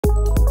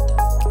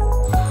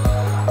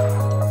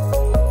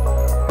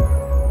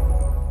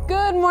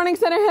morning,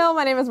 Center Hill.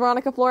 My name is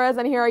Veronica Flores,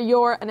 and here are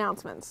your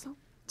announcements.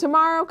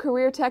 Tomorrow,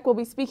 Career Tech will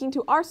be speaking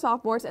to our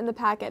sophomores in the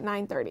pack at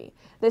 9:30.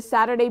 This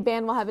Saturday,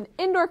 band will have an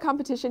indoor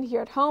competition here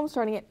at home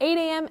starting at 8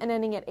 a.m. and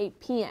ending at 8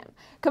 p.m.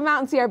 Come out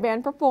and see our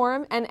band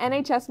perform, and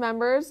NHS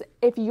members,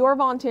 if you're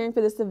volunteering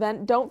for this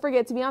event, don't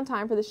forget to be on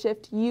time for the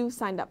shift you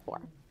signed up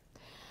for.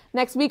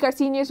 Next week, our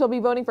seniors will be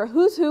voting for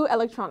Who's Who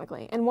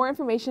electronically, and more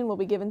information will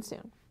be given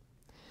soon.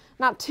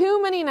 Not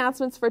too many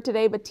announcements for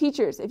today, but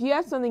teachers, if you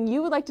have something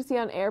you would like to see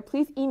on air,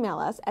 please email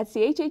us at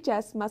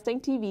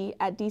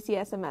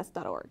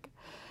chhsmustangtv@dcsms.org.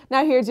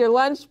 Now here's your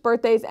lunch,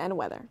 birthdays, and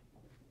weather.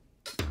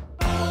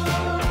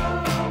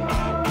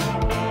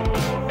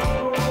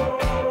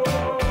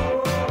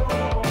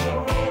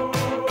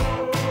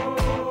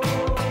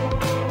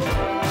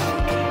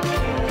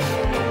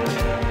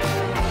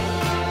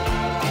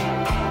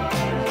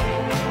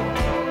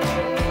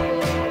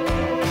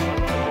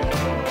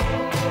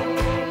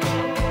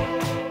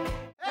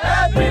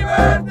 Happy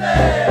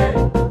birthday!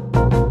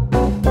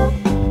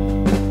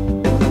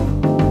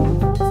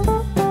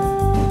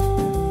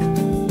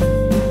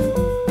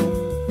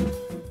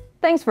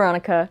 Thanks,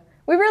 Veronica.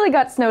 We really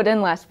got snowed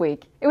in last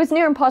week. It was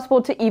near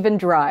impossible to even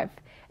drive.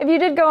 If you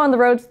did go on the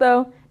roads,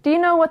 though, do you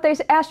know what they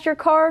asked your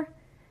car?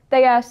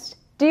 They asked,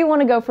 do you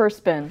want to go for a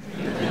spin?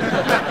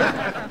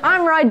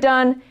 I'm Ride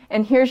Done,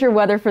 and here's your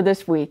weather for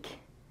this week.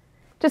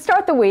 To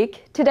start the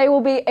week, today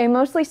will be a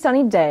mostly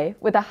sunny day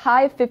with a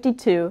high of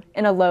 52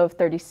 and a low of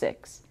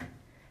 36.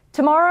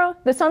 Tomorrow,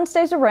 the sun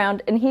stays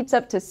around and heats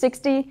up to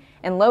 60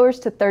 and lowers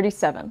to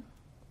 37.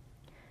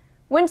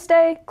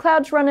 Wednesday,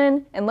 clouds run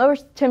in and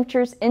lowers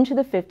temperatures into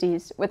the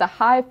 50s with a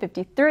high of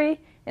 53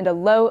 and a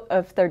low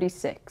of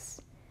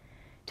 36.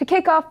 To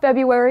kick off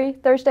February,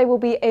 Thursday will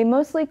be a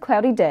mostly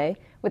cloudy day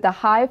with a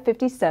high of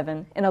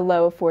 57 and a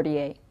low of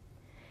 48.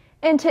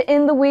 And to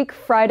end the week,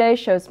 Friday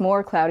shows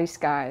more cloudy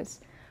skies.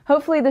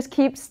 Hopefully this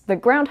keeps the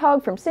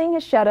groundhog from seeing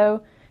his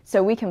shadow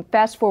so we can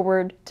fast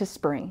forward to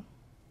spring.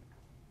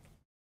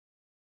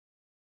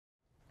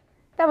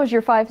 That was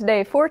your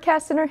 5-day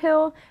forecast, Center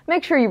Hill.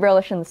 Make sure you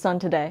relish in the sun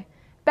today.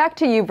 Back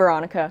to you,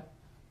 Veronica.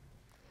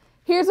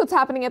 Here's what's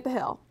happening at the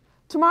Hill.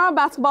 Tomorrow,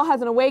 basketball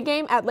has an away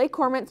game at Lake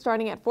Cormorant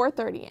starting at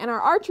 4:30, and our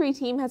archery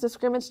team has a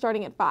scrimmage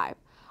starting at 5.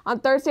 On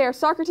Thursday, our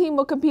soccer team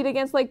will compete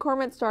against Lake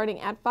Cormorant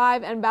starting at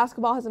 5, and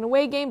basketball has an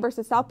away game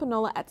versus South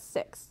Panola at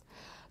 6.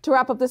 To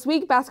wrap up this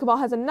week, basketball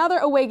has another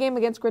away game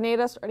against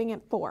Grenada starting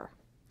at 4.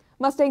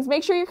 Mustangs,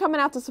 make sure you're coming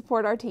out to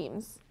support our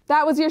teams.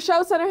 That was your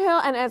show, Center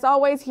Hill, and as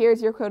always,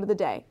 here's your quote of the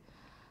day.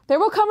 There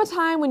will come a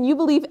time when you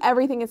believe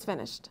everything is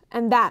finished,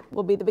 and that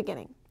will be the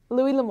beginning.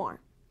 Louis L'Amour.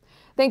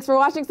 Thanks for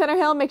watching Center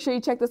Hill. Make sure you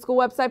check the school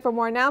website for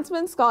more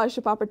announcements,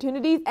 scholarship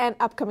opportunities, and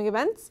upcoming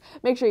events.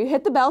 Make sure you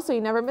hit the bell so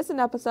you never miss an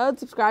episode,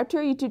 subscribe to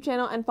our YouTube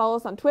channel, and follow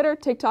us on Twitter,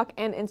 TikTok,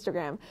 and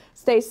Instagram.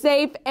 Stay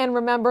safe, and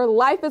remember,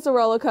 life is a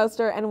roller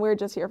coaster, and we're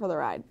just here for the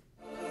ride.